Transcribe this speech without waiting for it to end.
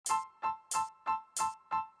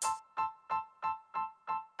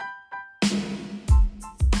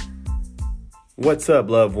What's up,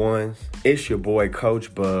 loved ones? It's your boy,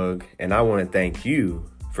 Coach Bug, and I want to thank you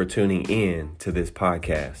for tuning in to this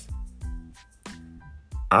podcast.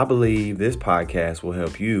 I believe this podcast will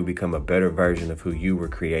help you become a better version of who you were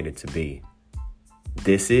created to be.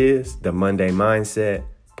 This is the Monday Mindset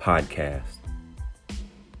Podcast.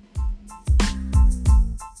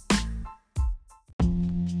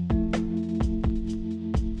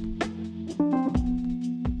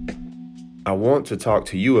 I want to talk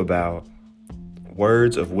to you about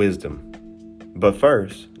words of wisdom. But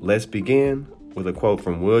first, let's begin with a quote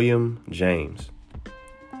from William James.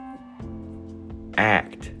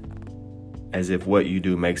 Act as if what you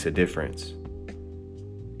do makes a difference.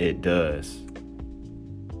 It does.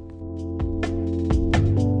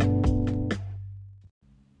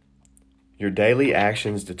 Your daily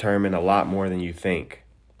actions determine a lot more than you think.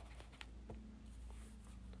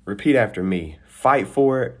 Repeat after me. Fight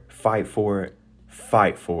for it, fight for it,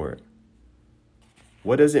 fight for it.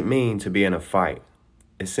 What does it mean to be in a fight?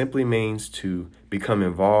 It simply means to become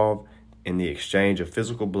involved in the exchange of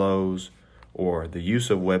physical blows or the use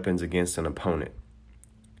of weapons against an opponent.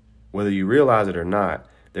 Whether you realize it or not,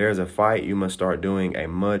 there is a fight you must start doing a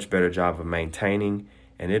much better job of maintaining,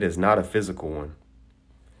 and it is not a physical one.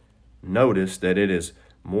 Notice that it is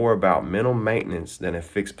more about mental maintenance than a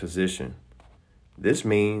fixed position. This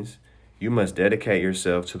means you must dedicate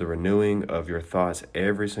yourself to the renewing of your thoughts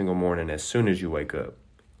every single morning as soon as you wake up.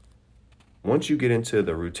 Once you get into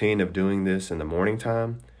the routine of doing this in the morning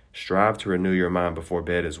time, strive to renew your mind before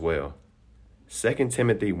bed as well. 2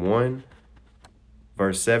 Timothy 1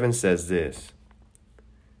 verse 7 says this,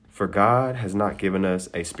 "For God has not given us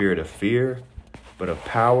a spirit of fear, but of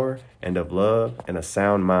power and of love and a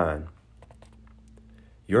sound mind."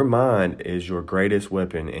 Your mind is your greatest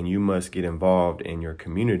weapon, and you must get involved in your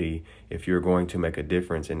community if you're going to make a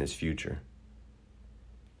difference in its future.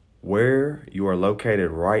 Where you are located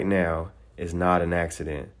right now is not an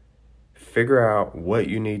accident. Figure out what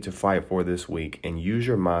you need to fight for this week and use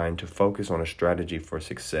your mind to focus on a strategy for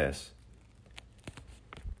success.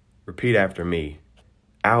 Repeat after me.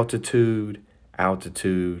 Altitude,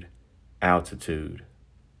 altitude, altitude.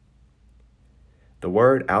 The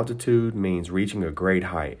word altitude means reaching a great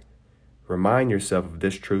height. Remind yourself of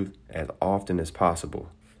this truth as often as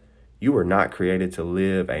possible. You were not created to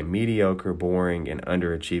live a mediocre, boring, and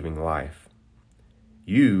underachieving life.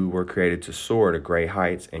 You were created to soar to great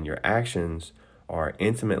heights, and your actions are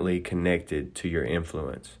intimately connected to your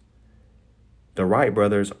influence. The Wright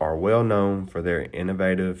brothers are well known for their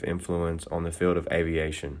innovative influence on the field of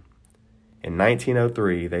aviation. In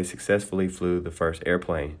 1903, they successfully flew the first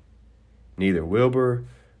airplane. Neither Wilbur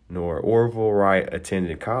nor Orville Wright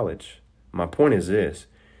attended college. My point is this: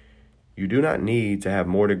 you do not need to have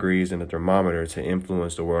more degrees than a thermometer to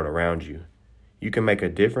influence the world around you. You can make a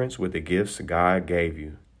difference with the gifts God gave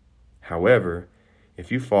you. However,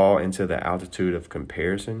 if you fall into the attitude of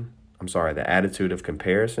comparison,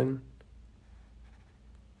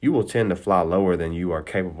 you will tend to fly lower than you are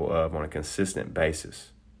capable of on a consistent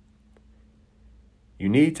basis. You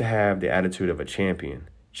need to have the attitude of a champion.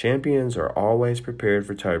 Champions are always prepared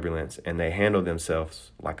for turbulence, and they handle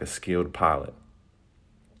themselves like a skilled pilot.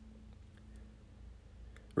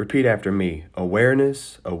 Repeat after me.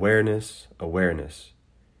 Awareness, awareness, awareness.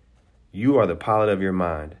 You are the pilot of your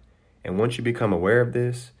mind, and once you become aware of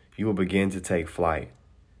this, you will begin to take flight.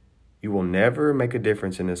 You will never make a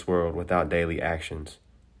difference in this world without daily actions.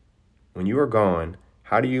 When you are gone,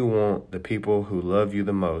 how do you want the people who love you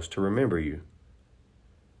the most to remember you?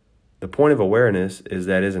 The point of awareness is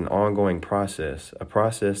that it is an ongoing process, a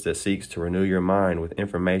process that seeks to renew your mind with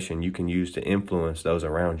information you can use to influence those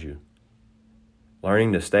around you.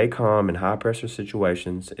 Learning to stay calm in high-pressure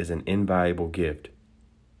situations is an invaluable gift.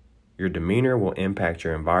 Your demeanor will impact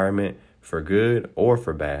your environment for good or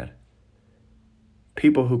for bad.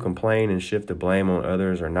 People who complain and shift the blame on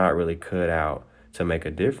others are not really cut out to make a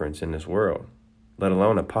difference in this world, let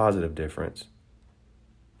alone a positive difference.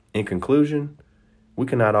 In conclusion, we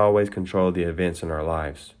cannot always control the events in our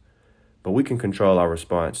lives, but we can control our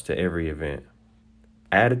response to every event.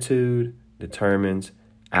 Attitude determines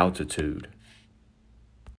altitude.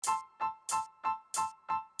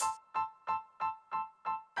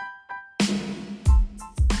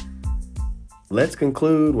 Let's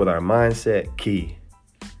conclude with our mindset key.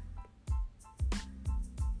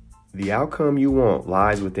 The outcome you want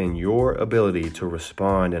lies within your ability to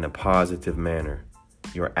respond in a positive manner.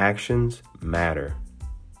 Your actions matter.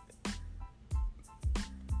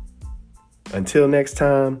 Until next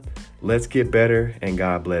time, let's get better, and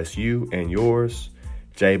God bless you and yours.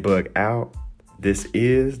 J Bug out. This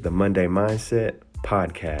is the Monday Mindset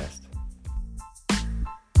Podcast.